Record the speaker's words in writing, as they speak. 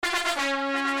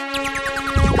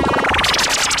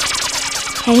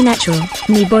Hey natural,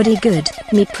 me body good,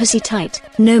 me pussy tight,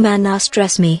 no man now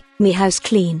stress me house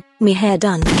clean, me hair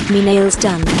done, me nails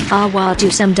done, wah do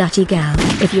some dirty gal,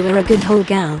 if you are a good whole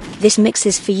gal, this mix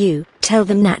is for you, tell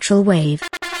them natural wave.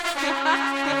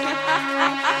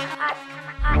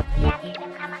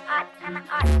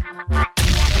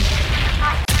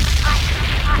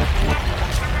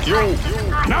 Yo,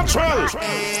 natural!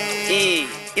 Hey.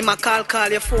 Him a call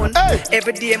your phone. Hey.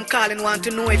 Every day him calling, want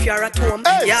to know if you're at home.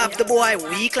 Hey. You have the boy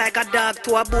weak like a dog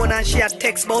to a bone, and she a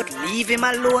text about leave him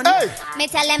alone. Hey. Me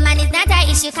tell him man it's not a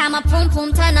issue, come a pum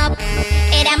pum turn up.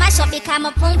 Hey, that mash up become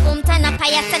a pum pum turn up. I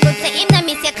have to go to him, now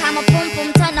me say come a pum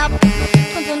pum turn up.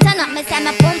 Pum pum turn up, me say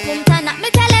me pum pum turn up.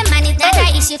 Me tell him man it's not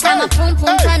a issue, come a pum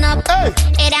pum turn up.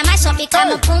 Hey, that mash up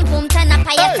become a pum pum turn up.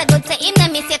 I have to go to him,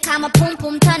 now me say come a pum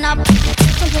pum turn up.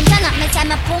 Pum pum turn up, me say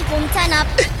me pum pum turn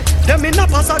up. Them in a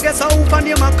pass, I guess I hope and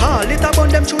name a call. It a bun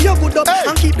them chew you good up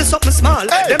and keep the something small.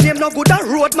 Them name no good a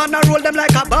road, man, I roll them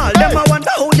like a ball. Them I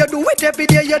wonder how you do it every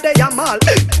day, you day a mall.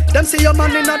 Them see your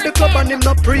man in at the club and him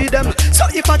no pre them. So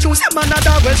if I choose your man a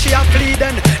dog, well she a flee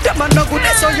then. Them man no good,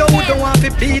 so you don't want to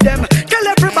be them. Tell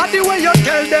everybody where you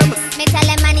tell them. Me tell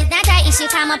them man it's not a issue,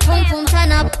 come a pum pum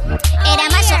turn up. Hey, that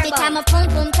mash up become a pum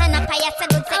pum turn up. I have to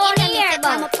go to him, now me say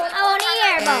come a pum. I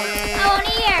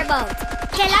wanna hear about.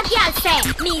 Tell a girl say,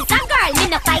 me's a girl, me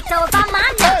no fight over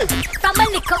man. From a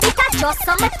little bit of just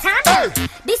some tan.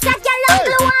 This a girl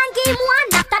ugly one game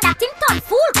one. After that him turn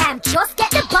fool, can just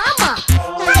get the bomber.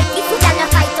 Like this we gonna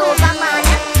fight over man.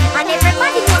 And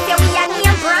everybody knows that we are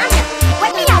near brand.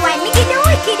 When me a wine, me give the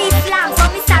wicked Islam. So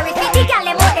me sorry for the girl,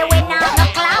 them out they went out no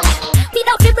clown. Feed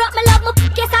up the broke, me love me,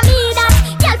 guess I need that.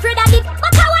 Girl Fred a dip,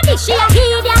 but how I did she a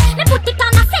heed ya? Me put it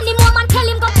on a send him home and tell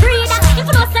him go free that. If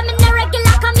you know say me no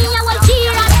regular, come me a will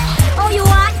cheer that. Oh you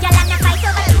want, girl and a fight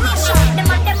over the issue. Them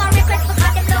a request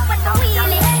because them love when the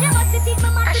wheelie. Them must see my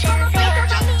man to come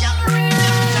over me.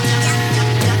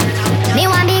 Me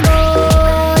want be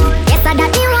good, yes I that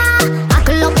me want. I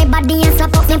could up me body and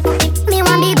slap up me pussy. Me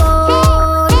want be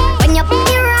good, when you put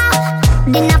me raw.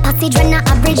 Then a passage when a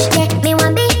bridge there. Me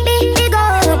want be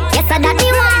good, yes I that me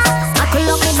want. I could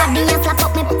up me body and slap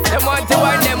up me pussy. Them want to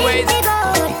wind them ways.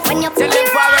 Tell them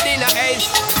forward in a ace.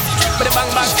 But the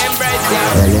bang bang embrace,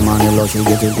 yeah. Early morning love, she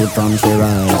get it good from she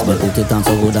rise. But put it on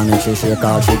so good and make she shake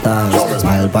all she ties.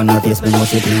 Smile upon her face, me know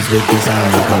she pleased with this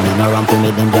eyes. Coming around to me,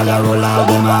 them gyal a roll out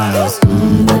them eyes.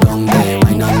 Go down there,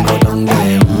 wine and go down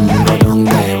there. Go down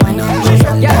there, wine and go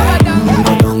down there.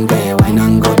 Go down there, wine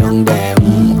and go down there.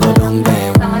 Go down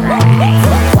there.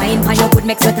 Wine for your good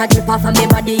make sweat a drip off of me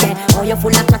body, yeah. Oh, you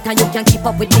full of chat and you can keep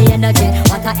up with me energy.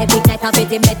 What a epic night of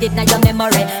it, embedded in your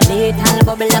memory. Little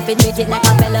bubble up it, treat it like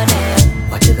a felony.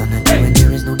 What you gonna do when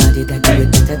there is nobody that do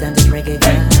it better than this reggae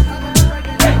girl?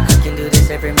 I can do this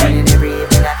every morning, every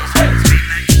evening at this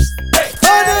place.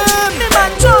 Me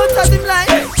man Jones as him line,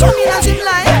 Chummy as him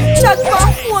line. Chat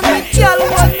for phone with girl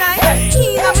one night.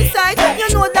 He on me side, you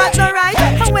know that no right.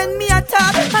 And when me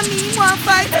attack, and me want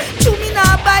fight. Chummy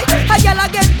nah bite, a girl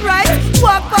a get bright.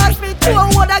 Walk past me, two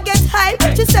and one a get high.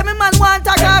 She say me man want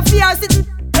a coffee or sitting.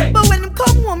 But when him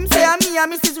come home, say me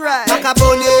and Mrs. Right.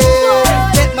 Macaboni,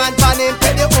 take man pan him,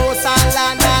 take the house and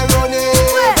land and run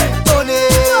it. Tony,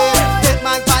 take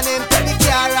man pan him, take the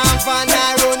car and van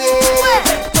and run it.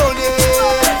 Tony,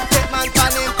 take man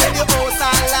pan him, take the house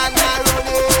and land and run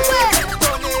it.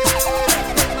 Tony,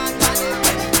 take man pan him,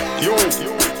 take the car. Yo,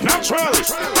 natural!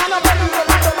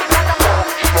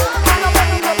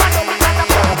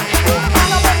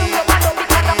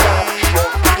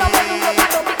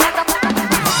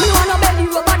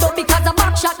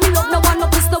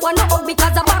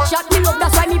 Because a back shot me love,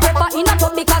 that's why me pepper in a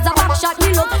tub. Because a back shot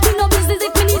me love, me no business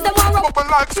if me need them or up.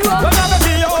 When I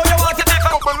see you, you want to take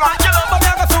a open like you know, but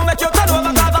I got to make you turn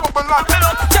over because I'm open like me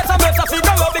love. Just a mess of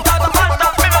figure up because I'm hot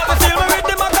that me love. Feel me with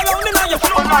the macaroni now you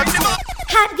flow like me love.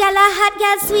 Hot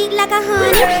gal, sweet like a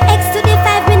honey. X to the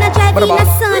 5, me no drive in a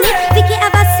sunny. Vicky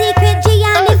have a secret,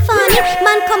 Gianni funny.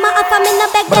 Man come a offer me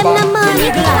no beg them no money.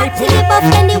 Hot till it buff,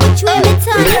 then they which way me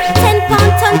turn. 10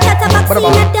 pound tongue chatterbox in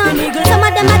a done. Some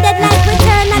of them are dead like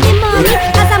return of the money.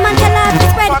 As a man tell her to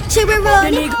spread, she will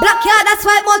run it. Black yard, that's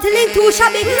why multi-link too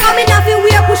shabby. Coming off in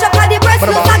weird, push up on the breast,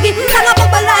 no saggy. Sang a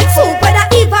bubble like soup, whether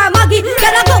Eve or Maggie.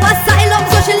 Gotta go asylum,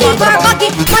 so she leave her baggy.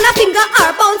 Man a finger her,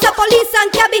 bounce a police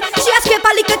and cabby. She a scrape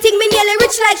a little thing, me nearly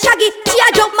rich like Shaggy. She a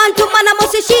jump man to man, I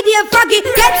must say she damn froggy.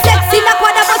 Get sexy, like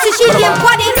what I must say she damn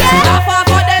quaddy. Laugh off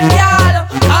for them y'all,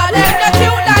 all them not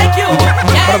cute like you.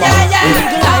 Yeah, yeah,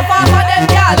 yeah. Laugh off for them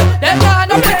y'all, them not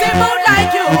no pretty mood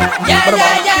like you. Yeah,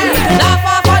 yeah, yeah. Laugh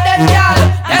off for them y'all,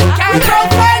 them can't grow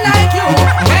fine like you.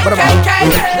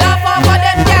 Laugh off for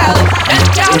them y'all,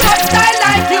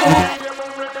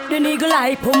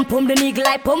 like pum pum, the nigga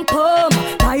like pum pum.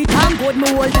 Tight and good, me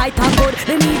hold tight and good.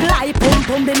 The nigga like pum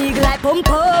pum, the nigga like pum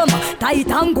pum. Tight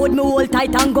and good, me hold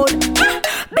tight and good.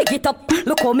 Big it up,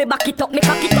 look how me back it up, me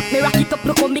cock it up, me rock it up.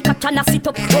 Look how me catch and I sit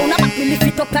up. Round a back me lift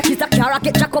it up like it's a car. I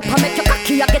get jack up and make your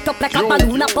cocky. I get up like a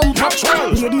balloon, a pump up.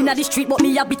 Lady inna the street, but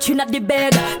me a bitch inna the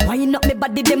bed. Wind up me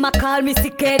body, them a call me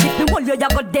sick head. If me hold you, you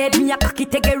go dead. Me a cocky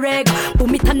take a reg.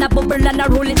 Boom it and a bubble and a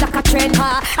roll it like a tread.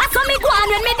 I saw me go on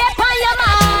when me dep on your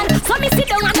man. So me sit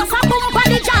down and just a boom pa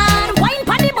the jam. Wine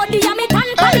pa the body and me tan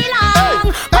pa the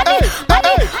long. Body.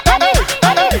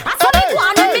 I saw me go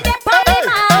on when me dep on the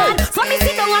man. So me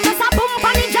sit down and just a boom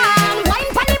pa the jam.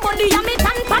 Wine pa the body and me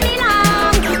tan pa the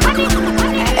long.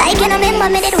 Like you remember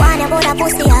me did one about a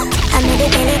pussy, yeah. And me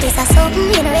did tell you this a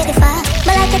something you know ready for.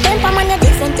 But like a temper man, you're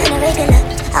different than a regular.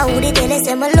 I would tell you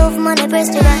say my love money press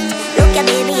to that. Look ya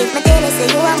baby, if me tell you say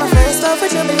you are my first love,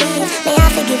 would you believe? May I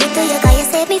forgive it to you cause you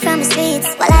saved me from the streets.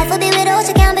 Well life will be without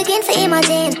you, can't begin to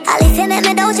imagine. All if you make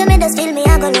me doubt you, me just feel me,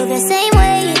 I go love you same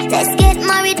way. Let's get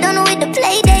married, done with the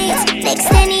play dates. Next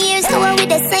 10 years, so we're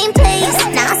with the same place.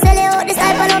 Now I sell you out, this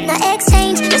type of love, no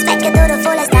exchange. Respect you to the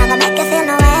fullest, now I make you feel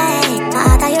no way. My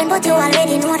heart iron, but you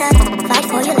already know that. Fight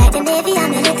for you like the Navy,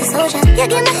 I'm your little soldier. You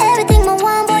give me everything I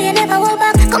want, boy, you never hold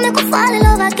back. Come make me fall in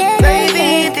love again.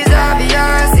 Baby, it is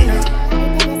obvious, you know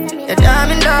that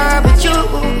I'm in love with you,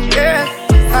 girl.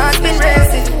 I've been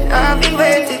racing, I've been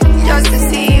waiting just to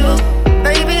see you.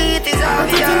 Baby, it is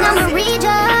obvious. In my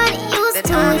region, used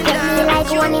to get me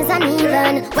like one is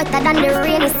uneven. Wetter than the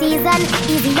rainy season.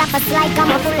 Easy up a slide,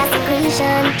 come up full of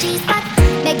secretion. G-spot,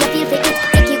 make you feel fit.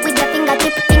 Take it with your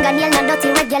fingertip. Fingernail not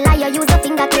dirty, regular, you use a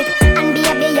finger clip. And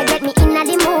baby, you get me in the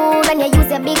mood. When you use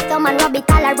your big thumb and rub it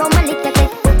all around my little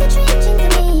clip. Put the trench into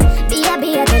me. Baby,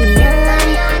 you turn me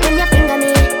on when you finger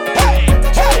me.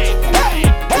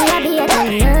 Baby, you turn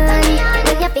me on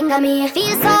when you finger me.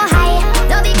 Feel so high.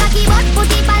 Don't be cocky, but put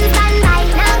it on standby.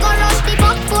 Now go rush the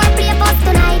puck for play post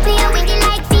tonight. Play with it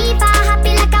like FIFA.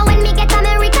 Happy like a when me get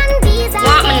American visa.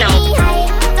 What me know?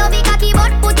 Don't be cocky,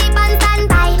 but put it on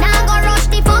standby. Now go rush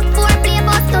the puck for play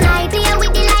post tonight. Play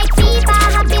with it like FIFA.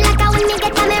 Happy like a when me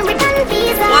get American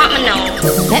visa. What me know?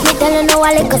 Let me tell you now a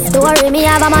little story. Me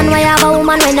have a man, why have a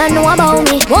woman when I know about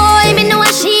me. Boy, me know a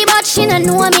she, but she don't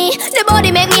know me. The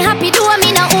body make me happy, do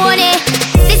me not own it.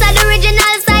 This is the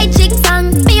original side chick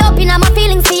song. Me open up my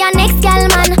feelings for your next gal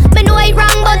man. Me know it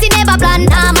wrong, but it never plan.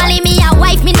 Normally me a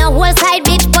wife, me no whole side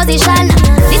bitch position.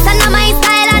 This is not my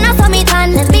style and I saw me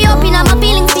tan. Me open up my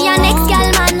feelings for your next gal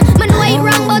man. Me know it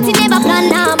wrong, but it never plan.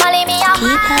 Normally me a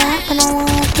keep her when I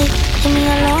want it. Leave me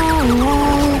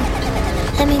alone.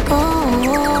 Let me go.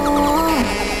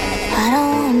 I don't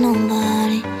want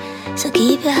nobody, so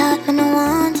keep your heart when I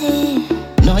want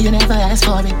it. No, you never ask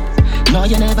for it. No,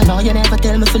 you never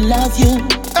tell me to love you.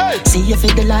 See you for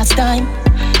the last time.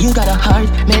 You got a heart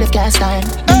made of cast iron.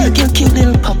 You kill cute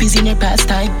little puppies in your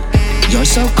pastime. You're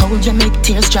so cold, you make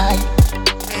tears dry.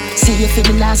 See you for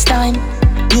the last time.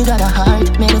 You got a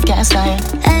heart made of cast iron.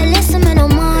 Hey, listen, me no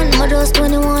man, my just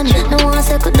 21. No one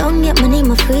say could don't get money,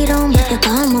 my freedom. You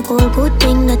call my goal, good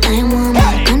thing that I want.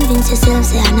 Convince yourself,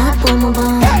 say I'm not for my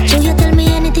bond. So you tell me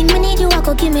anything we need, you I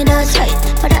go give me that right.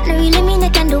 But that don't really mean you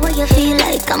can do what you feel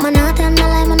like. I'm not in my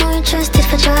life, I'm not interested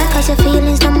for try. Cause your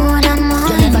feelings no more than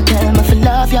mine. You never tell me if I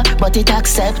love you, but it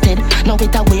accepted. Now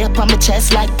it a way up on my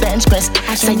chest like bench press.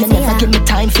 Say you never give me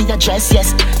time for your dress,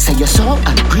 yes. Say you're so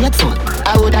ungrateful.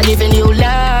 I woulda given you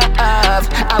love.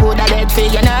 I woulda dead for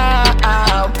you now.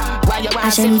 Why you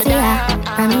asking me now?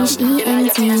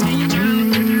 Shenseea,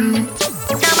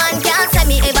 no man can't say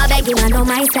me ever beg him, I know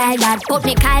my style that. Put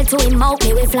me Kyle to him mouth,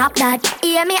 me we flop that.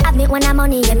 Hear me have me when I'm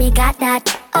money, yeah me got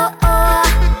that. Oh.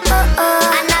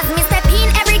 And as me step in,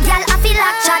 every girl I feel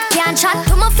like chat. Can't chat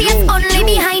to my face, only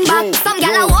behind back. Some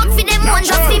girl I walk for them one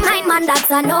just behind man,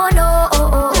 that's a no.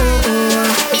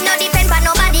 Me no depend on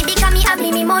nobody because me have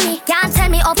me money. Can't tell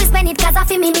me how to spend it cause I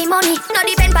feel me money. No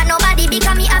depend on nobody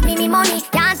because me have me money.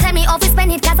 Can't tell me how to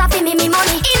spend it cause I feel me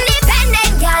money.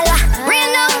 Independent gal, real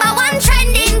number one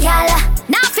trending gal.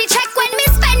 Now fi check when me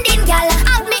spending gal.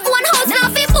 Have me one house, now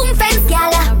fi boom fence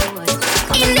gal.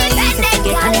 Independent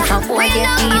gal, real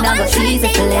number one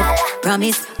trending gal.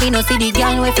 Promise, me no see the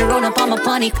gang if you run up on my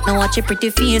panic. Now watch your pretty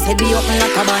face, head be open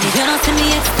like a bunny. You know see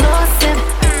me explosive.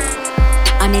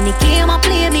 And in the game I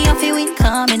play me off you win,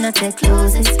 come in no take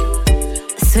loses.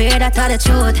 I swear that are the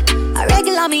truth. I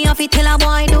regular me off it till a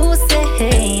boy do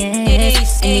say. In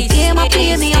the game I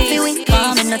play me off you win,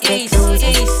 come in no take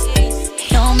loses.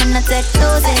 Yo, me come not take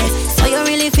closes. So you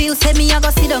really feel say me, I go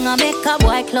sit down and make a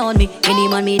boy clown me. Any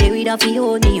man me there with a fee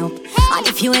hold me up. And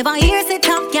if you ever hear say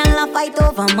top girl a fight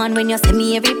over man, when you see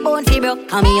me every bone fi broke.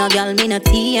 Call me a girl, me no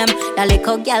TM. That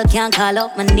little girl can't call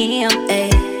up my name, eh.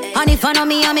 And if I know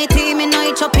me and me team, me know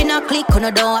it up in a click, and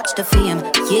I don't watch the fame,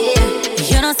 yeah.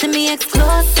 You don't see me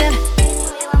exclusive.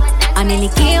 And any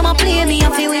game I play, me I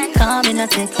feel win, come in a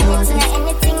take closes.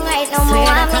 Anything right now, more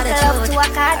I make love to a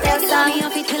cartel song.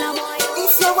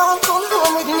 If you want come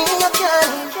home with me, you can.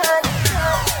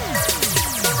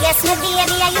 Yes, my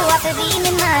baby, you have to be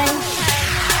my man.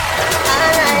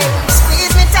 Alright,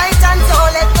 squeeze me tight and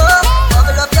don't let go.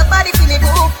 Bubble up your body, feel me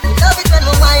move. Love it when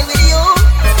we wine with you.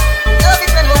 Love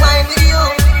it when we wine with you.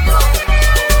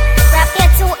 Wrap your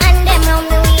two and them round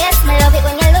the waist. I love it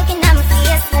when you're looking at my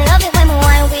face. I love it when we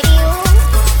wine with you.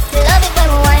 Love it when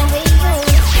we wine with you.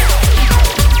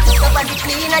 Your body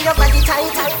clean and your body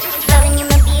tight. Loving you,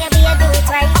 my baby, I do it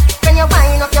right. When you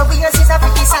wind up your waist, it's a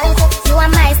pretty sight. You are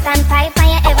my standpipe and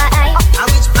you ever hype. And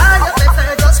which part you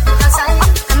prefer, just pick a side.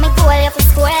 And me goal you for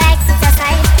score like 6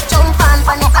 aside. Jump on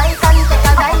the bike and take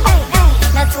a ride.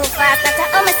 Not too fast, that's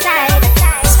on my side.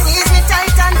 Squeeze me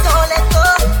tight and don't let go.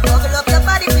 Bubble up your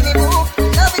body, feel me move.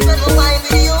 Love it when we wine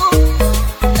with you.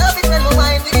 Love it when we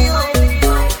wine with you.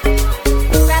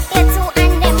 Wrap your two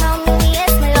and them round the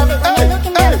waist. I love it when you're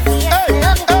looking at my face. I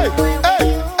love it when we wine with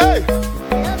you.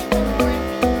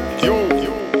 Yo,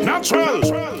 natural.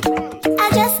 I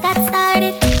just got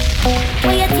started.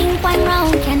 What you think one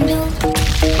round can do?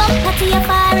 Bumper to your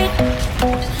forehead.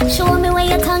 Show me what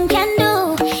your tongue can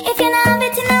do. If you don't have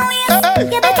it in a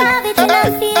waist, you better have it in a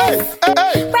face.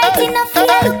 Bright enough for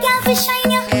you, look out for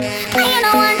shine you. And you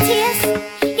don't want taste.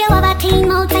 You have a clean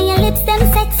mouth and your lips them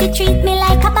sexy. Treat me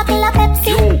like a bottle of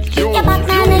Pepsi. Your back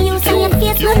man and use and your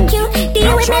face look cute.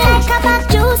 Deal with me like a back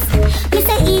juice. Me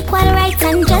say equal rights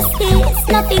and justice.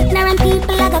 Not ignorant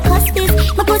people like a cuss this.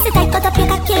 My pussy tight, cut up your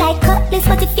cocky like cutlass.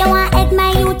 But if you want head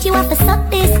my youth, you have to suck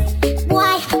this.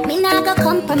 Why? Me not go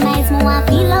compromise. Me want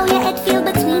feel how your head feel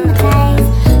between my thighs.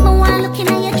 Me want looking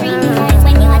at your dreamy eyes.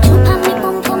 When you a choop on me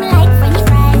boom boom like French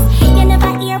fries. You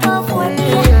never hear about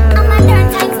foreplay. I'm modern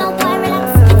times, no boy relax.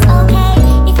 It's okay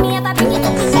if me ever bring you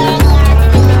up in the air.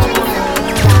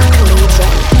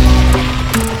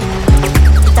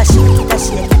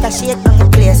 It a shake on the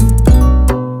place.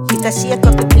 It a shake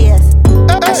up the place.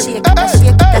 It a shake, it a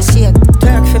shake, it a shake.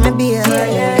 Twerk for me beer.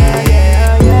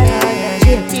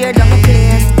 Tear down the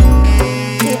place.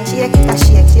 Shake, it a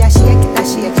shake, she a shake, it a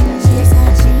shake, she a shake, it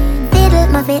a shake. Fiddle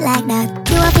my feet like that.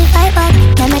 You have to fight back,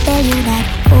 let me tell you that.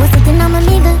 Oh, sitting on my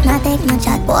nigga, not take no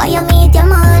chat. Boy, you meet your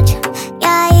much.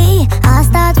 Yeah, I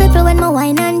start ripple when my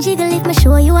wine and jiggle. If me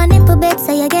show you a nipple bed,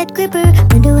 so you get gripper.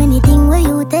 Me do anything where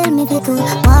you tell me to do.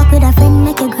 Walk with a friend,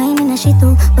 make you grind in a shit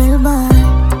too. Well, boy.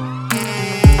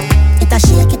 It a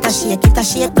shake, it a shake, it a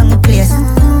shake on the place.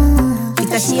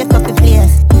 It a shake up the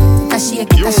place. It a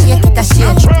shake, it a shake, it a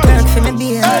shake. Work for me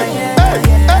beer.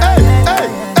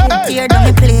 Tear down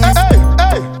the place.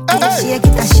 It a shake,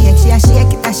 it a shake, she a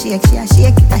shake, it a shake, she a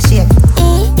shake, it a shake.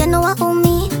 You know what for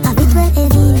me? A bit well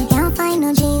heavy, can't find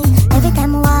no jeans. Every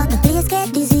time I walk, the place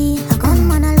get dizzy. I come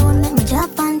man alone, make me drop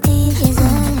panty. Is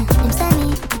them say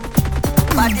me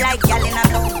bad like y'all in a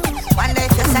blue. One day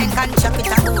if you sign contract with a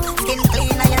who. Skin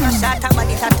clean and you no short and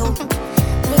body tattoo.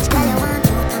 Which girl you want?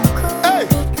 I'm cool,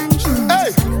 big and true.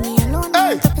 Just follow me alone,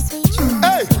 I'm top of sweet shoes.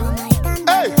 You my stand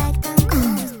like Tom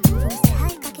Cruise. Say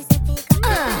hi, cocky, say pick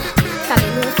up. From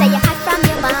you know say you hot from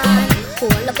your man.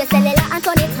 Pull up your cellular and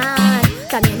turn it on.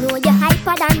 From you know you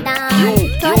hyper than that.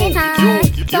 Turn it on,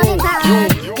 turn it on.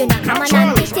 You know come on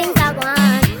and big things I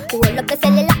want. Pull up your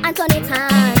cellular and turn it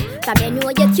on. From you know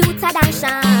you're cuter than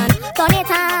Sean. Turn it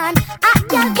on.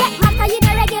 Girl get mad 'cause you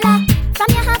the regular. From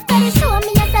your half to the show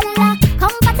me your cellular.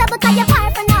 Compatible 'cause you're far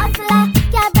from the hustler.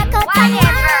 Girl back out on your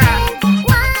wine.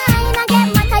 Wine and get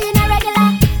mad 'cause you the regular.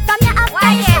 From your half to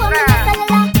the show me your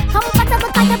cellular.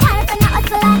 Compatible 'cause you're far from the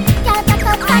hustler. Girl back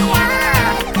out on your wine.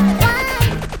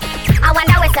 I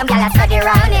wonder where some gyal a study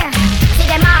round here. See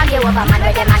them argue over man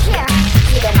where them a share.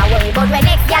 See them a worry about where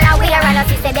next gyal a wear. And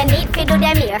us say them need fi do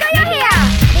them here. Do you hear?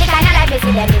 The kind of life we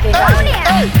see them living round here.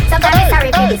 Sometimes we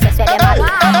sorry for this, where them a go.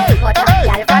 But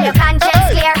gyal from your conscience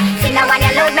clear. See now when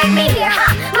you load make me hear.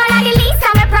 Man a the least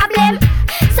of my problem.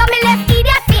 So me left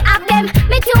idiot fi have them.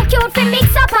 Me too cute fi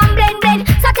mix up and blend blend.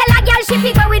 So tell a gyal she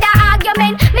fi go with a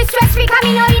argument. Me stress free 'cause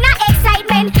me know in a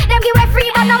excitement. Them give away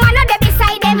free but no man no dey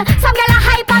beside them. Some gyal a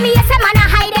hype on me, yes a man a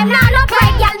hide them. Nah no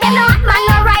pride gyal, them no hot man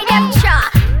no ride them. Sure.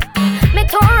 Me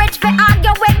too rich fi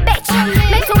argue with bitch.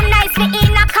 Me too nice fi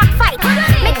in a cockfight.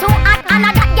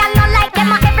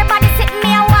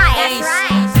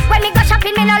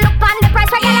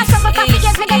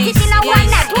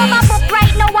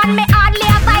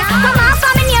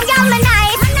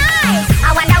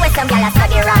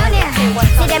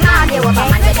 deal with a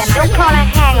man with them. Don't call and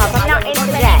hang up, I'm not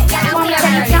into that.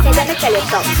 Let me tell you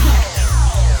something.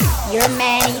 Your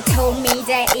man, he told me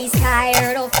that he's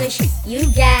tired of the shit you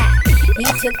got. He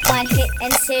took one hit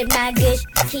and said my good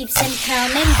keeps him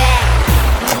coming back.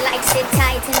 He likes it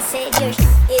tight and said your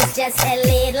is just a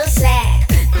little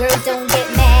slack. Girl, don't get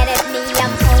mad at me,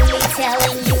 I'm only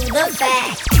telling you the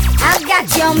fact. I've got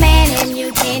your man and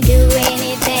you can't do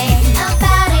anything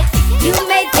about it. You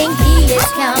may think he is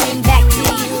coming back to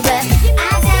you, but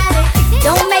I doubt it.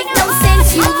 Don't make no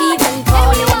sense you even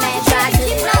call him and try to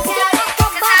look at it.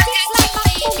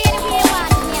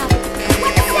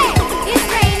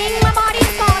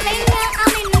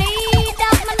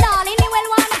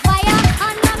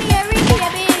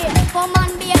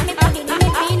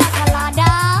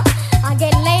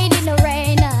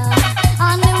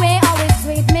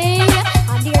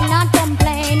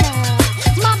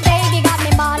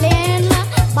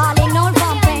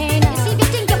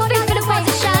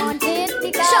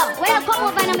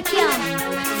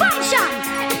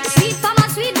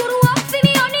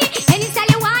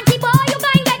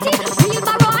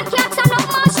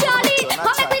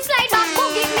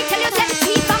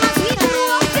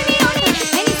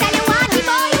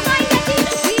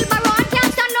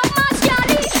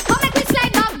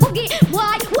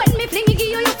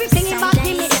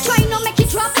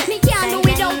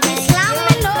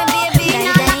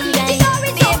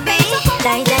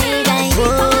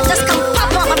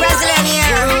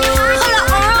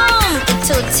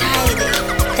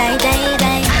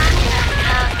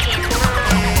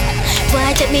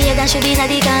 Should be in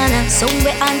the corner.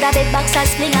 Somewhere under bed box and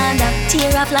sling under.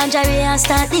 Tear off lingerie and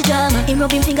start the drama. Him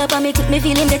rub him finger pa me, me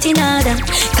feel him getting harder.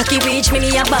 Cocky reach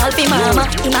me a ball fi mama.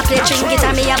 Him a play string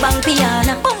guitar, me a bang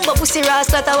piano. Bumbo pussy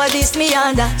rasta tawa this me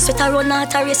under. Sweater run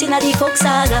out a race in a the folk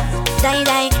saga. Die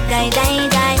die die die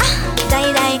die.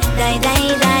 Die die die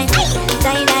die die.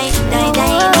 Die die die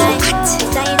die die.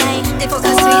 Die die. The folk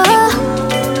a sweet me.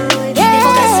 The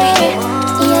folk a sweet me.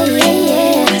 Yeah yeah yeah.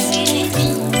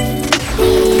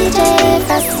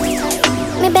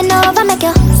 Me bend over, make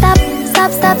you stop,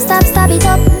 stop, stop, stop, stop it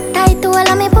up. Tight to all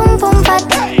of me boom boom fat.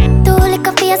 Too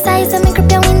liquor for your size, so me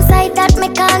grip you inside that. Me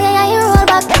call you, yeah, you roll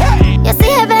back. You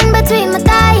see heaven between my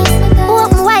thighs.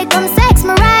 Walk me white, come sex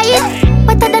me right.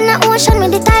 Wetter than the ocean with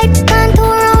the tide. Can't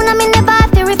turn around, I me never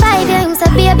have to revive you. Him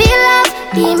say, baby love,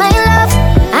 be my love.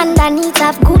 And I need to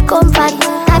have good comfort.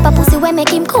 Type of pussy where make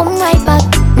him come right back.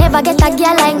 Never get a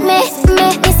girl like me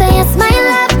say yes my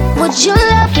love. Would you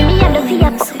love me and the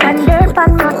Fiat and dirt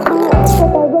and not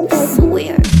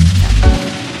swear.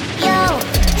 Yo,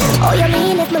 oh you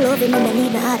mean if me love you, me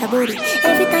need my heart a booty.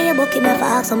 Every time you book it, me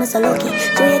for so me so lucky.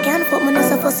 So you can't fuck me, no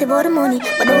so fussy about the money.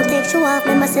 But don't take you off,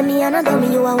 me must say me and a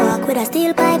dummy. You a walk with a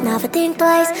steel pipe, now for think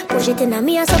twice. Push it in a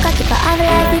me and so cocky for have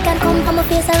life. We can come from my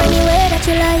face or anywhere that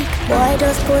you like. Boy,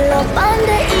 just pull up on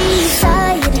the east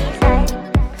side.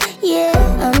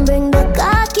 Yeah, and bring the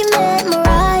cocky, make me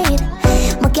ride.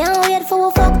 I can't wait for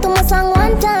a fuck to my song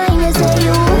one time. You say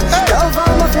you love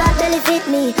how my flat belly fit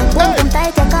me. Boom boom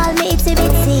tight, you call me itsy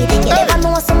bitsy. You never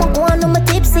know someone go on, I'm a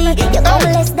tipsy. You come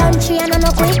less than 3 and I'm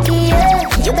no quickie. Yeah.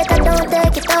 You better don't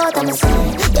take it out of my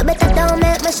side. You better don't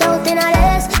make me shout in a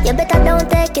race. You better don't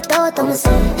take it out of my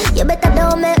side. You better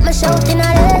don't make me shout in a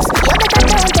race. You better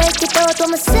don't take it out of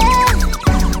my side.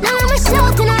 Now I'm a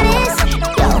shout in a race.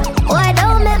 Yo, why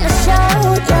don't make me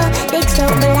shout? Yeah, dick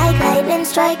stroke me like lightning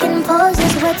striking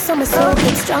poses. Wet so me soak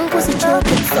it, strong pussy choke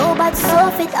it. So bad, so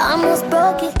fit, I almost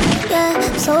broke it. Yeah,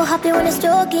 so happy when it's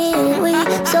stroking. We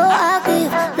so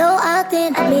active, no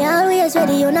acting. Me always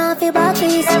ready, you not feel back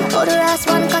please. Oh, the last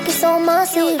one cocky so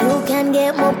massive. You can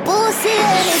get my pussy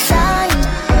anytime.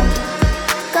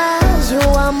 Cause you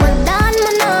are my dad,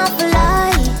 man, not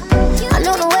lie. I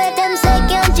don't know where them say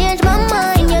can't change my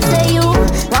mind. You say you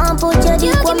want put your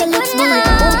dick on my lips, me.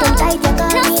 Boom, boom, tight, you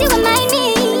can't not to remind me.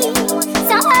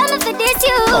 So I'm for this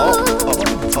you.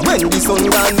 When the sun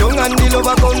gone down and the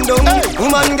lover come down,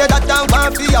 woman get that time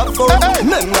for your phone.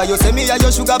 Remember you say me a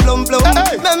your sugar plum plum.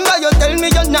 Remember you tell me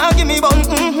you not give me bun.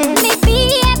 Me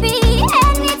be happy,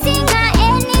 anything or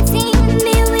anything.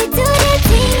 Me we do the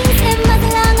things as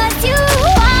long as you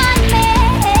want me.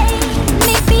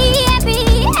 Me be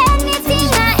happy,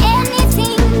 anything or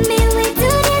anything. Me we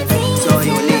do the things. So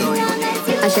you need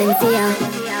a Shenseea.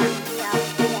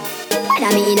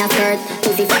 Me in a skirt,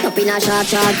 pussy fat up in a short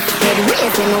short. Head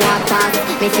waist when me walk past.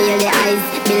 Me feel the eyes,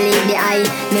 believe the eye.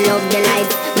 Me love the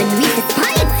lights, me do it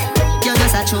spite. You're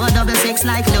just a true double six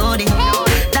like loading.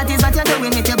 That is what you're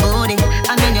doing with your body.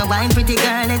 And when you wine pretty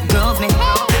girl, it drove me.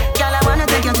 Girl, I wanna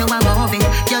take you to a movie.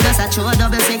 You're just a true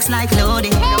double six like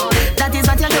loading. That is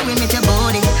what you're doing with your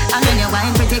body. And when you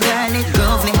wine pretty girl, it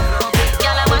drove me.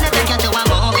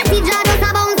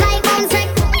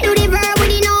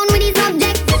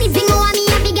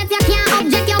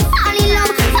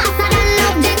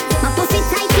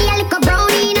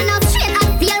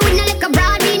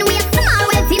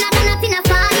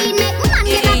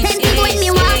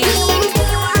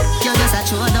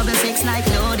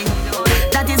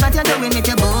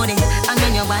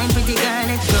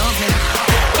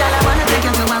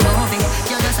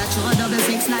 double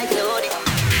six like Lodi.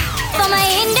 For my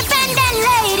independent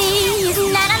ladies,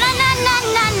 na na na na na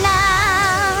na na.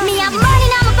 Me have money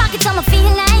in my pocket, so me feel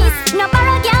nice. No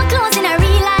borrow girl clothes in a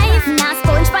real life. Now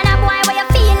sponge for a boy, what you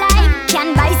feel like?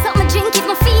 Can buy something drink if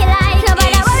me feel like.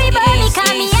 Nobody worry about me,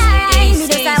 call me alright. Me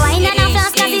just a wine and a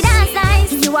flask 'cause it dance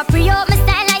nice. You a pre up my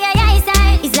style like your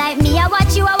eyesight. It's like me, I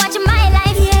watch you, I watch my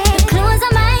life. Yeah, the clothes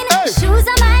are mine, the shoes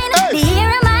are mine, the hair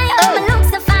are mine, all my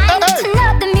looks are fine. Turn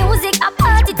up the music, a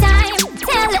party time.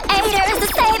 Tell the haters to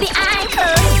stay behind.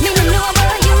 Me no know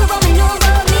about you, but me know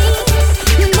about me.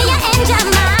 Me I enjoy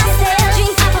myself.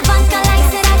 Drink up a vodka like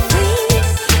said I'm free.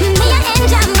 Me I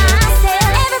enjoy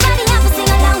myself. Everybody have to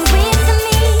sing along with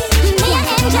me. Me I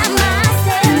enjoy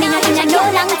myself. Me no in a no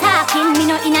long talking. Me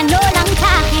no in a no long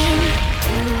talking.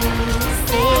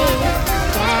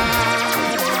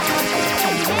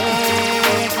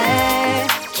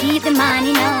 Keep the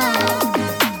money now.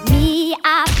 Me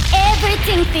have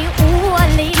everything for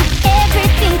only.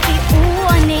 Everything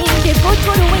for only. The good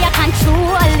to the way I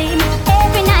control him.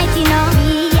 Every night you know.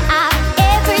 Me have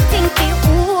everything for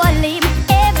only.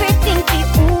 Everything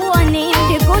for only.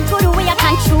 The good to the way I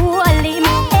control him.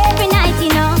 Every night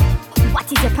you know.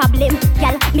 What is your problem,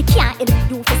 y'all? Me can't help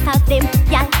you to solve them,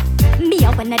 y'all. Me a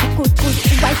one of the good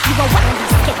wife. You a one of the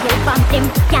schedule from them,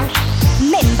 y'all.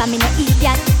 Remember me no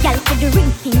idiot, y'all. For the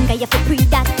ring finger you fi breathe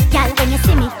that, y'all. When you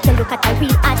see me, you look at a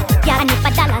real ad, y'all. And if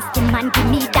 $1 the man give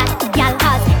me that, y'all.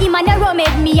 Cause him and the rum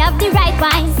made me have the right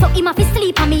wine. So him have to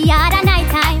sleep on me hard at night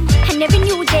time. And every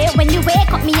new day when you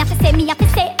wake up, me have to say,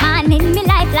 man in me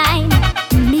lifeline.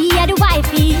 Me a the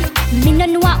wifey, me no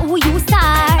know who you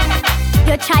are.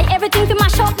 You try everything to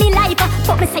mash up me life,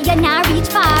 but me say you not reach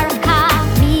far.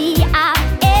 Cause me have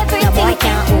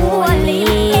everything for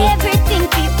only. Everything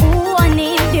for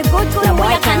only. The good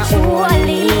boy can't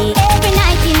only. Every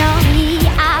night you know me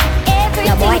have everything.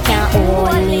 No boy can't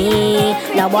hold me.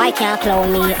 No boy can't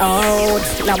clown me out.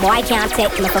 No boy can't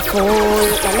take me for fool.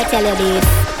 Let me tell you this.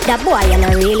 That boy you no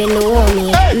really know me.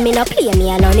 Me no play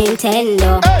me a no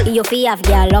Nintendo. You fi have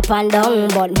girl up and down,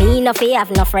 but me no fi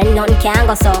have no friend, nothing can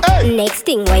go so. Next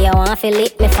thing where you want fi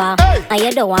lick me for, and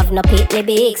you don't have no pit me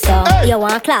big so. You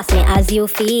want class me as you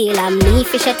feel, and me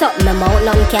fi shut up my mouth,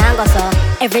 nothing can go so.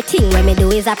 Everything when me do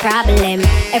is a problem.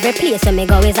 Every place where me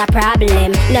go is a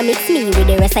problem. No mix me with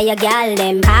the rest of your gal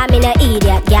them. Cause me no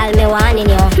idiot, gal me wanting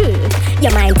you. You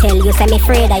might tell you say me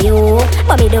afraid of you,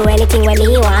 but me do anything when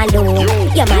me want do.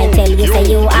 You might tell you say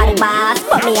you are the boss,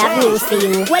 but me have news for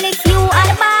you. Well if you are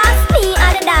the boss, me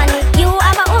are the dan. You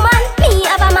have a woman, me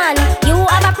have a man. You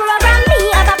have a program,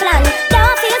 me have a plan.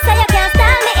 Don't feel say you can't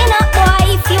stand me enough,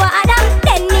 boy. If you are Adam,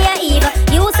 then me a Eve.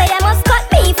 You say you must cut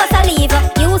me for to leave.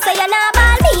 You say you not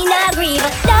ball, me not grieve.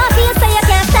 Don't feel say you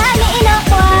can't stand me enough,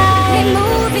 boy. Me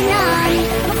moving on,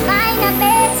 we find a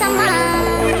better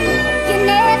man. You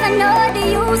never know the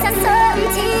use of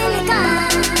something till it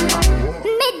gone.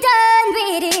 Me done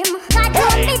with him, God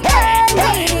know me done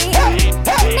with him.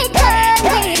 Me done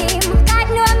with him, God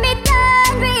know me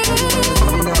done with him.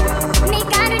 Me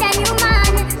got with a new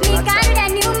man, me got with a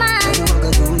new man.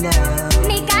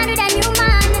 Me got with a new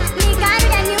man, me got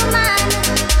with a new man.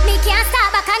 Me can't start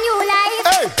back a new life.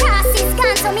 Cross is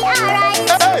gone, so me alright.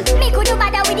 Me could do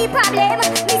better with the problem.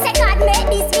 Me say God make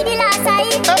this be the last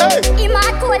time. Him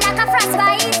hard cold like a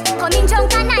frostbite. Coming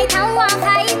drunk at night and one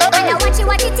fight. And I watch you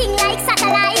think like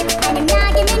satellite. And him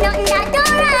not give me nothing that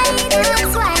don't right.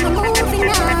 That's why I'm moving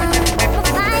on.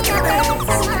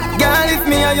 Girl, if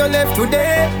me and you left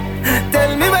today,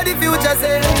 tell me what the future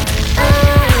say.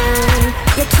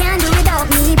 You can't do without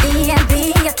me,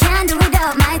 baby. You can't do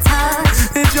without my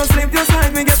touch. If you slip, just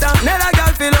like me, get another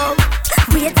girl feel up.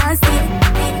 Wait and see.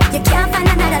 You can't find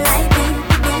another like me.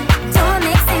 Don't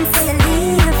make sense till you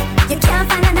leave. You can't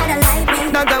find another like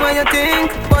me. That's what you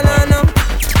think, but I know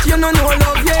you don't know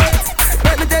love yet.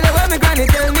 Let me tell you what my granny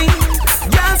tell me.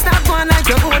 Girl, stop going like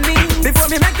you own me. Before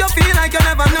me make you feel like you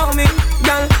never know me.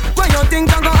 Girl, what you think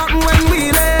can go happen when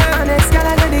we live? Next girl,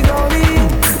 I let it go in.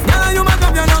 Girl, you must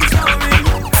have your long story.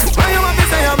 What you want to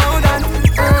say about that?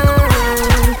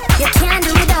 You can't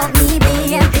do without me,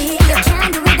 baby. You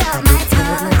can't do without my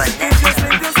touch.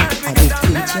 I did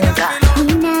teach you that.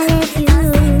 Me not let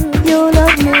you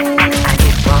love me.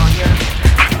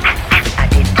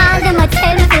 All them a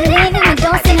tell me to leave me.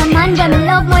 Don't see no man but me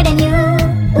love more than you.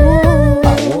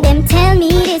 Ooh, them tell me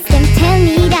this, them tell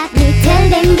me that. Me tell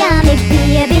them down, me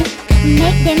baby.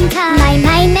 Make them talk. My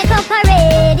mind make up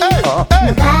already.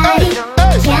 Nobody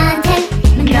can tell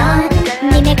me none.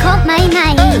 Me make up my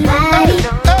mind. Nobody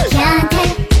can tell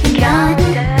me none.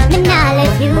 Me not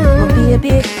let you.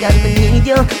 Baby, girl, me need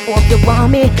you, hope you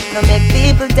want me. No make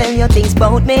people tell you things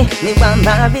about me. Me want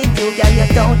married you, girl, you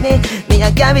don't me. Me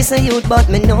a carry some youth, but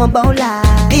me know about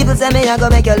life. People say me I go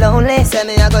make you lonely. Say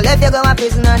me I go left you go a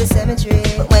prison or the cemetery.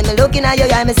 But when me looking at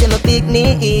your eye, me see me pick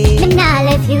me. Me nah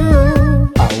left you.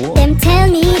 Them tell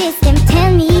me this, them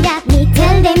tell me that. Me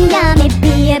tell them yeah, me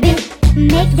baby.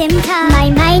 Make them talk. My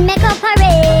mind make up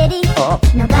already.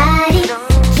 Nobody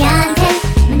can tell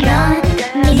me none.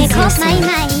 Me make up my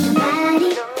mind.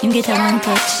 You get a one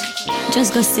touch.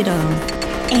 Just go sit down.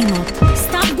 Aim up.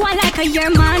 Stop going like a year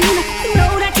man.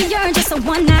 Know that you're just a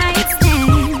one night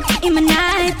stand. In my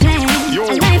night plan,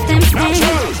 a lifetime stand.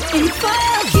 And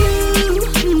fuck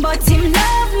you, but him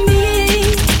love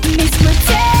me. Miss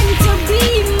pretend to be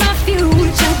my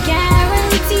future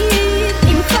guaranteed.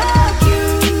 Him fuck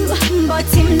you, but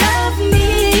him love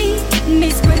me.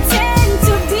 Miss pretend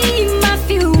to be my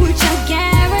future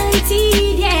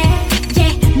guaranteed. Yeah,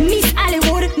 yeah. Miss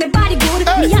Hollywood, my body good.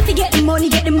 Me have to get the money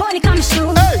come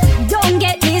show. Don't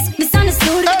get this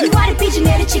misunderstood. You are the pigeon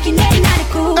headed chicken headed, not a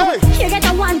cool. You get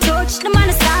that one touch, the man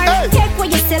a star. Take for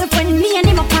yourself when me and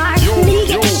him apart. Me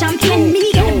get the champagne,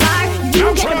 me get the bar.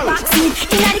 You get the box seat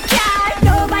in the car.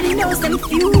 Nobody knows them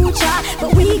future,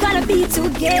 but we gonna be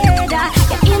together.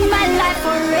 You're in my life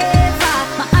forever.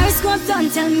 My horoscope don't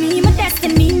tell me my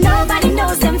destiny. Nobody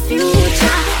knows them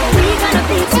future, but we gonna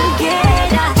be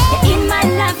together. You're in my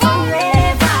life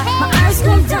forever. My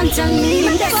horoscope don't tell me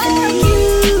my destiny.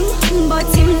 But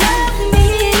him love me.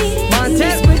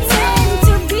 Just pretend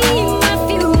to be my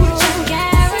future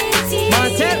guarantee.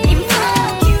 Him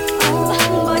fuck you,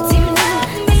 but him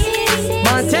love me.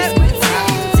 Just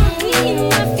pretend to be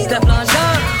my future. Step on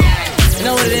John. You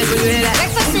know what it is when you hear that?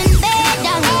 Breakfast in bed,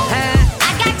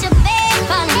 I got your bed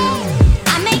for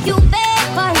I make you bed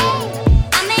for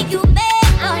I make you bed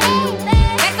for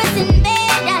breakfast in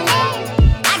bed,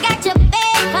 I got your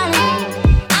bed for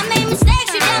I made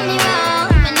mistakes, you done me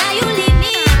wrong, but now you leave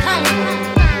me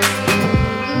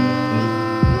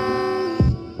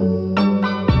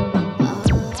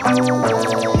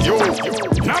Yo,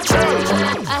 natural.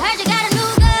 I heard you got a new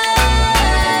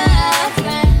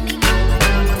girlfriend,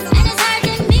 and it's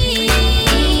hurting me.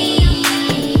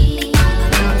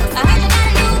 I heard you got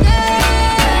a new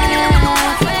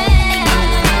girlfriend,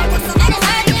 and it's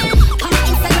hurting me. On my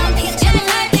Instagram page, it's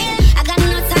hurting. I got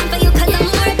no time for you 'cause I'm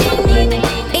working.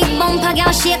 Big bumper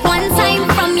girl, shake one time.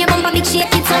 From your bumper, big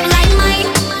shake it up like mine.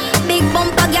 Big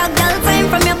bumper girl, girlfriend.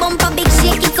 From your bumper, big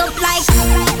shake it up like.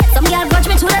 Some girl grudge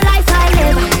me to the life I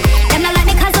live. Them not like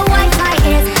me 'cause the Wi-Fi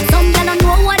is. Some girl don't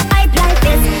know what hype life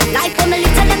is. Life for me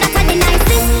little, them that are the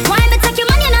nicest. Why me take your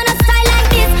money and not style like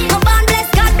this? No born bless,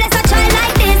 God bless a child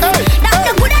like this. That's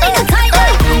the good and the tight.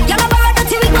 Y'all borrow the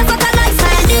TV, what's what a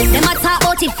lifestyle this? Them a talk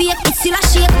about it fake, it's still a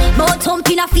shape. Bout thump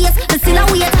in a face, me still a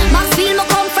wait. Max feel me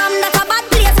come from not a bad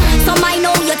place. Some I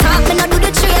know you talk, me not do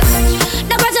the trip.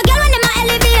 The grudge a girl when them a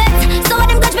elevate. So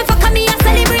them grudge me for come here and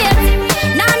celebrate.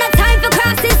 Now no time for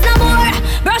crosses no more.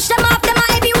 Brush them off, them a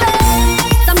everywhere.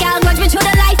 Some girl grudge me to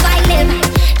the life I live.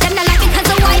 Them not like me 'cause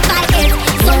the Wi-Fi is.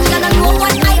 Some girl don't know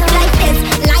what life is.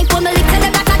 Life for me live, tell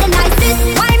them that are the nicest.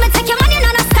 Why me take your money and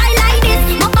not a style like this?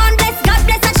 My born bless, God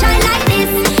bless a child like this.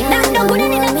 That's no good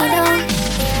in the world.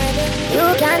 You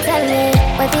can't tell me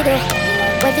what to do,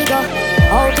 where to go,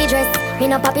 how to dress. Me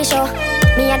no papi show.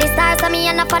 Me a the star, so me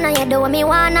a no fan of you. Do me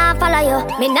wanna follow you.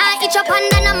 Me nah itch up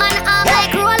under no man arm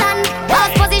like Roland.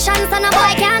 Boss position, so no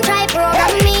boy can't try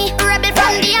program me. Rebel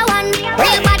from day one.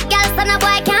 Real bad girl, so no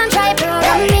boy can't try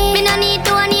program me. Me no need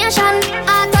donation.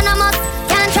 Autonomous,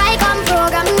 can't try come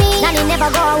program me. Nanny never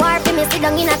go a war for me. Sit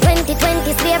down in a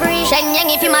 2020 slavery.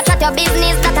 Shenyang if you match at your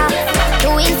business data.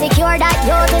 Too insecure that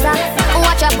youth is a.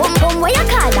 Watch your boom boom, where you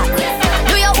call that?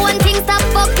 Do your own thing, stop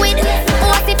fuck with.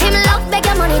 What if him love beg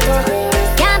your money too?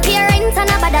 Can't pay rent and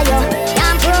a bother you.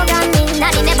 Can't program me.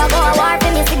 Nanny never go a war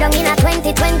for me. Sit down in a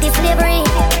 2020 slavery.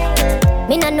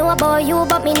 Me no know about you,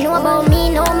 but me know about me.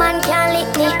 No man can lick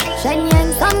me.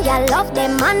 Shenyang, some girl love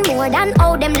them man more than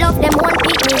how them love them one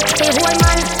pick me. Say whole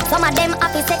man, some of them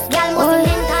happy sex girl must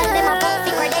be mental. Them a fuck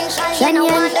the credentials.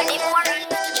 Shenyang.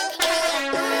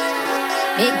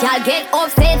 Big girl get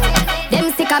upset.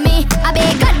 Them sick of me. I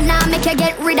beg God now make you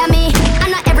get rid of me.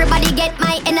 And not everybody get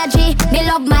my energy. Me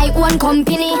love my own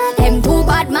company. Them too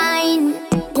bad mind.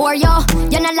 Poor yo,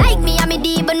 you not like me, I me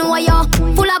deep know yo.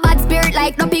 Full of bad spirit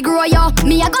like no big grow yo.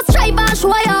 Me I go strive and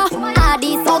show yo. All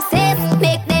this success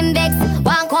make them vex.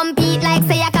 Want compete like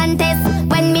say a contest.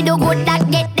 When me do good that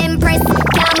get them press.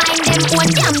 Can't mind them own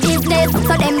damn business.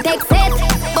 So them take set.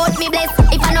 But me bless.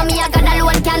 If I know me I got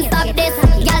alone can't stop this.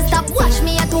 Girl stop watch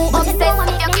me I too obsessed.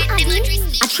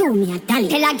 I chew me a dolly.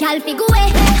 Tell a girl fi go away.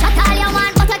 Shut all you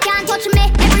want but I can't touch me.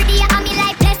 Every day I me like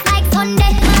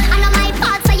Monday. I know my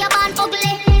fault, so you're born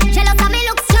ugly. Jealous of me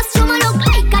looks, just show me look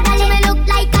like a dolly. Me look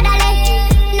like a dolly.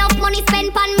 Enough money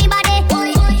spent on me body.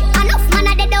 Enough man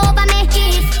a dead over me.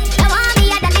 You want me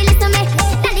a dolly, listen me.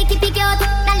 Dolly keep it cute,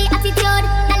 dolly attitude.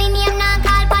 Dolly name now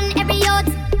call pan every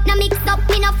youth. No mix up,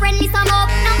 me no friendly some up.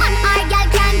 No man or girl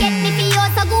can get me for you.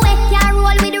 So go away, can't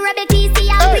roll with the rebel TC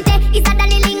and pretty. It's a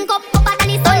dolly link up a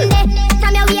dolly Sunday.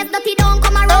 From your waist dirty don't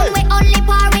come around. We only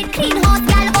par with clean house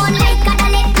girl on like a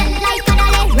dolly, like a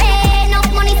dolly. Rain enough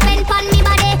money spent on me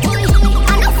body.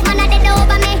 Enough man a dead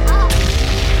over me.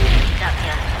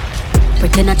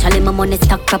 Pretty naturally, my money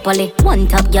stack properly. One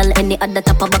top girl, any other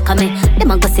top of back of me. Them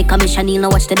a go sick of me, Chanel, now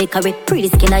watch the decorate. Pretty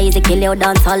skin, I easy kill you,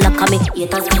 dance all lock of me.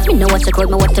 Haters, me know watch the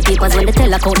crowd, me watch the papers. When they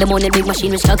tell account, them on the big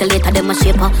machine, which calculator, them a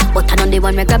shaper. But turn on the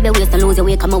one, me grab the waist and lose your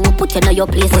way. Come on, we'll put you in your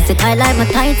place. Pussy tight like my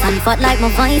tights and fat like my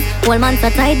vines. Whole man so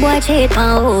tight, boy, cheat,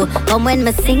 oh. Come when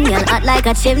me sing, girl, hot like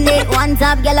a chimney. One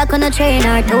top girl, I couldn't train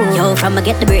her too. Yo, from me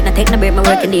get the break, now take the break, my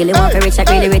working daily. Want for rich, like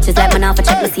really rich, it's like man off a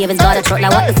check, my savings, got a truck.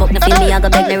 Like what the fuck, now feel me, I go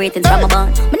beg the ratings from a band.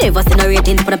 Me never see no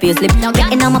ratings for the pay slip. Now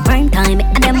getting on my prime time,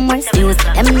 and them worst news.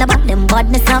 Them the bad, them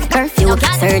badness of curfew.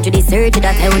 Surgery,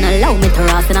 that I won't allow me to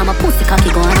rust. And I'm a pussy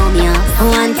cocky going on me.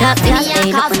 One top, yeah,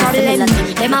 ain't up when I see them.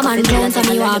 Them a man clowns and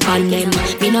me walk on them.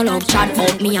 Me no love chat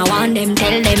out, me I want them.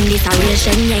 Tell them this a real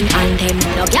Shenseea anthem.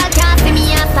 No girl can't see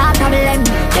me a start problem.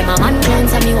 Them a man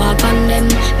clowns and me walk on them.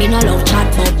 Me no love chat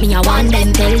out, me I want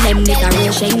them. Tell them this a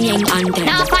real Shenseea anthem.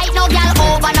 Now fight no girl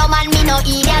over no man, me no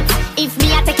idiot. If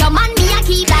me a take your man, me a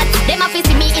keep that. Them a fi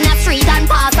see me in a street and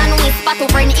pass and whisper to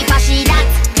friend if I she that.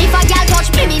 If a girl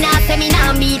touch me, me nah say me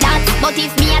nah be that. But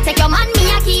if me a take your man, me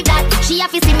a keep that. She a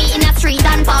fi see me in a street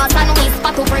and pass and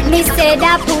whisper to friend. Me say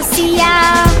that pussy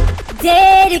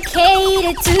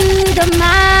dedicated to the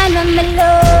man of my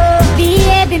love.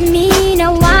 Baby, me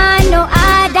no want no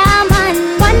other man.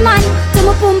 One man to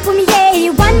my pum pum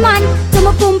yeah. One man to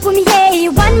my pum pum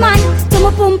yeah. One man to my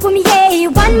pum pum yeah.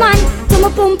 One man to my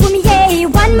pum pum yeah.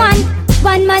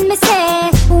 One man me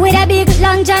say, with a big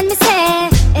long john me say.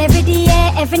 Every day,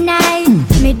 every night,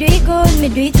 me do it good, me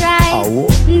do it right.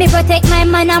 Me protect my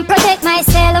man and protect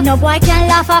myself. No boy can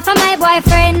laugh off of my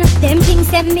boyfriend. Them things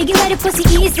say me give her the pussy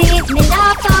easy. Me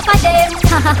laugh off of them.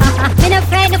 Me no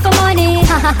frightened for money.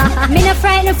 Me no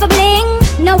frightened for bling.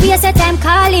 No waste of time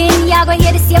calling. Y'all go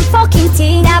hear the same fucking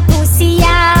thing. That pussy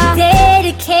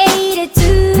dedicated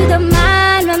to the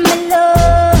man with my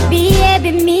love.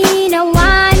 Baby, me no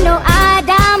want no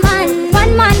other man.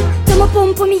 One man to my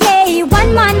pum pum yeah.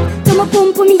 One man to my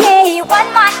pum pum yeah.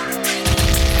 One man.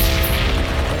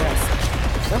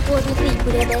 Suppose you sleep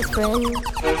with your best friend.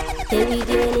 Tell me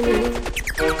the enemy.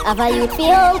 Have a youth for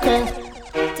your uncle.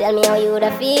 Tell me how you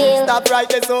woulda feel. Stop right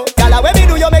there so. Gala when me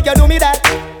do you make you do me that.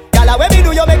 Gala when me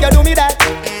do you make you do me that.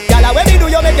 Gala when me do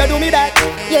you make you do me that.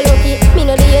 You lucky, me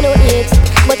no do you no hate.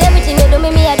 But everything you do me,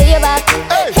 I do you back.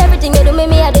 Everything you do me,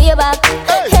 I do you back.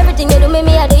 Everything you do me,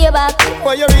 I do you back.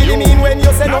 What you really mean when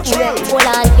you say nothing? Hold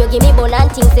on, you give me bone and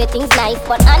things, say things nice.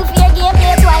 But unfair game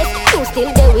play twice. You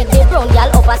still there with the brown girl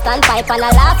up a standpipe. And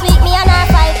last week me and her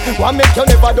fight. What make you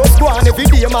never just go on every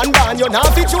day man ban? You now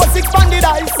fit your 6 banded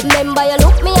eyes. Remember you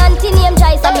look me auntie name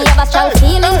Joyce. And me have a strong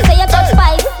feeling, say you touch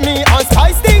spice. Me and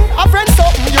Spice thing, a friend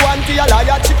something. You auntie a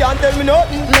liar, she can't tell me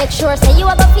nothing. Make sure say you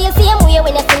ever feel same way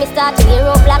when you see me start to hear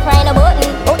up black right a button.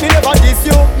 But me never diss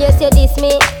you. Yes you diss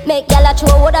me. Make y'all a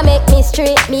throw woulda make me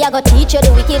straight. Me I go teach you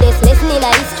the wickedest lesson in a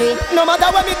history. No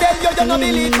matter what me tell you, you no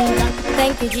believe me.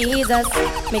 Thank you Jesus.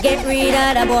 Me get rid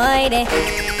of the boy there.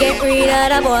 Get rid of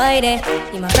the boy there.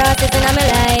 In my process in my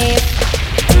life.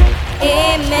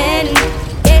 Amen.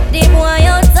 Get the boy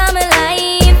out of my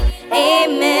life.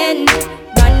 Amen.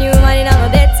 Brand new man in my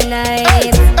bed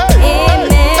tonight.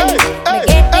 Amen. Me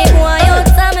get the boy out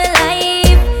of my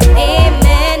life.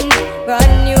 Amen.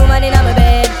 Brand new man in my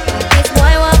bed. This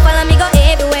boy won't follow me go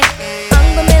everywhere.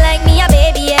 Angle me like me a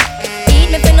baby, yeah. Eat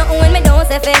me for nothing when me don't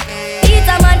say fair. Eat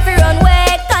a man for run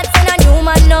away. God send a new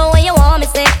man know what you want me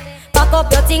say. Pack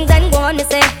up your things and go on me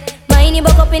say. Mine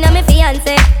buck up in a me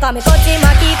fiance. Cause me cut him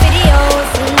and keep it the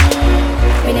house.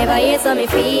 Me never hear so me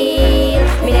feel.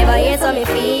 Me never hear so me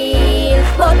feel.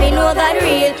 But me know God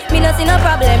real. Me no see no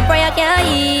problem, prayer can't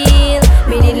heal.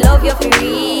 Me did love you for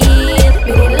real.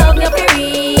 Me did love you for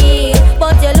real.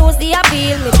 But you lose the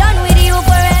appeal. Me done with you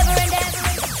forever and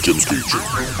ever. Jim's Creature.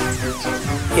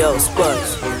 Yo,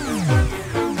 Spurs.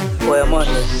 Boy, I'm on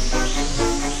there.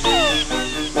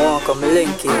 Wanna come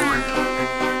link in.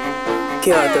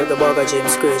 Can't take the bag of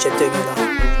James Creature thing, you know.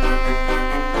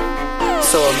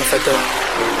 so me for do.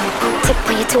 Tip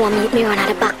when you two meet me run at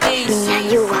the back. Me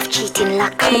and you have cheating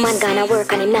luck. My man gonna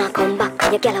work and him not come back.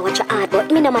 Your girl watch your hard,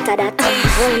 but me no matter that.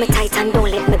 Hold me tight and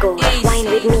don't let me go. Wine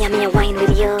with me and me a wine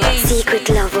with you. Secret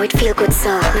love, oh it feel good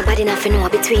so. Nobody nothing know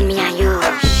between me and you.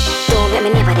 Don't make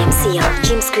me never them see you.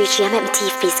 Jim screechy, I make my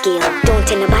teeth feel skill. Don't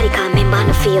tell nobody come in on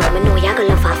the field. Me know you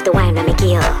gonna love off the wine when me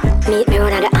kill. Meet me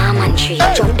run at the almond tree.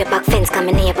 Jump the back fence, come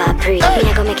in neighbor pre. Me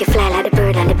I gonna make you fly like the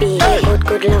bird and the bee.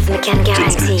 Good love me can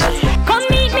guarantee. Come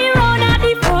meet me round at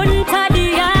the front of the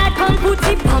yard. Come put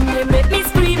it on me, make me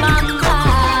scream and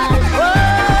call.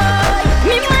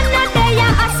 Me man not there,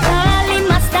 ya a style, him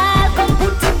a style. Come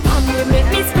put it on me, make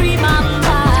me scream and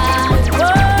call.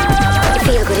 It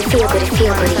feel good, it feel good, it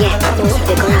feel good, yeah. Move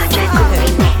the garage, drive come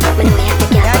in there. Me know you have to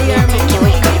get up, yeah, take your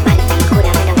way. Cause your body feel good,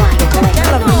 I'm in the one. Don't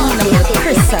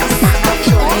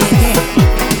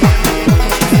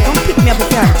pick me up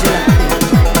with your Jada.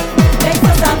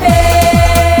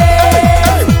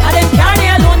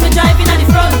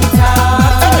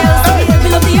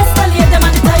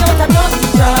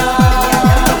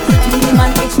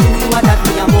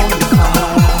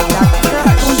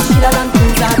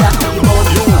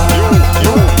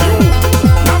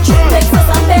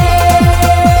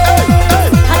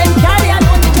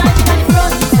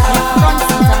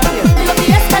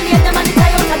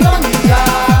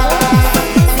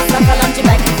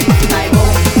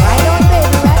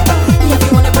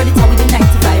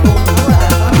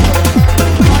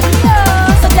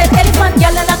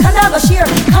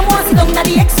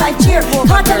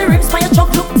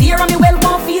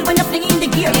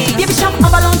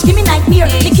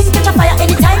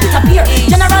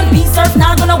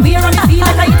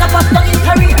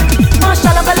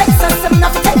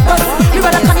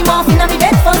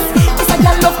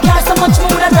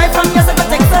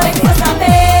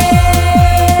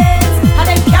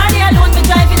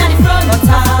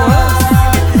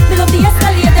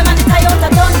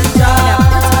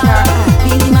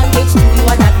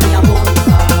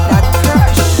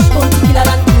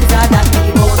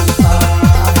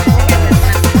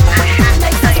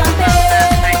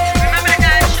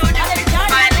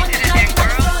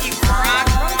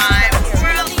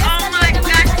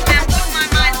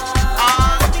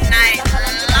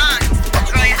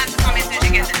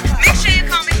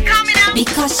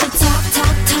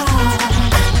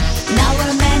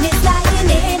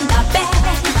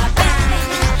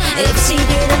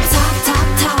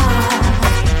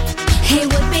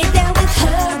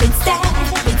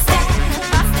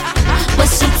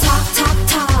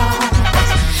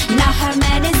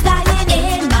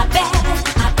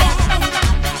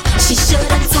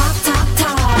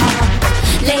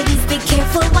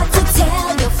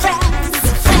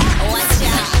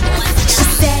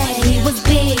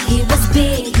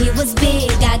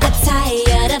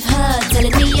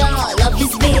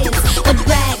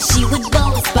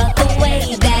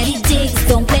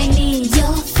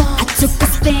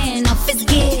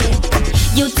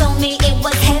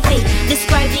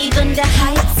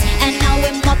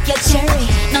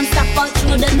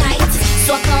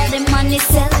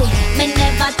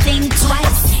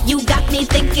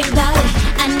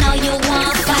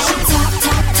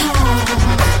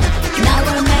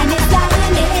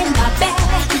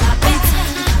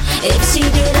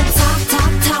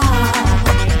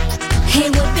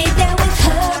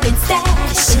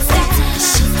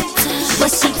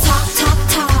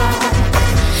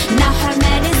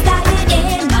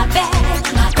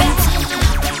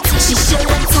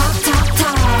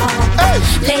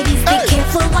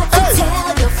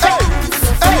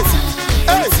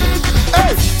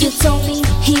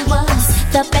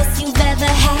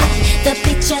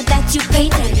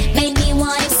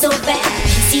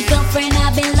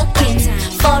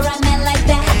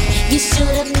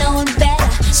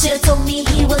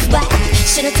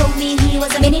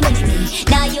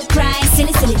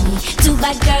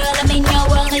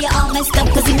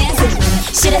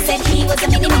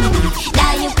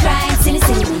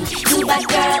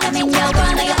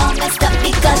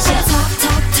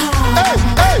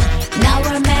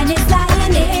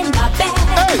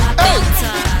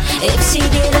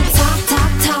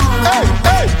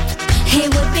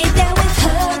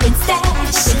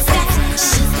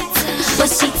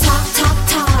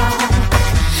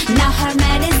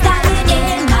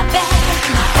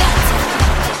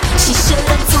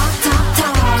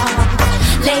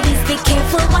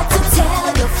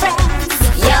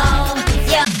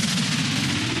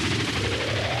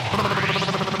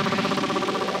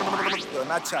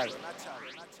 Child.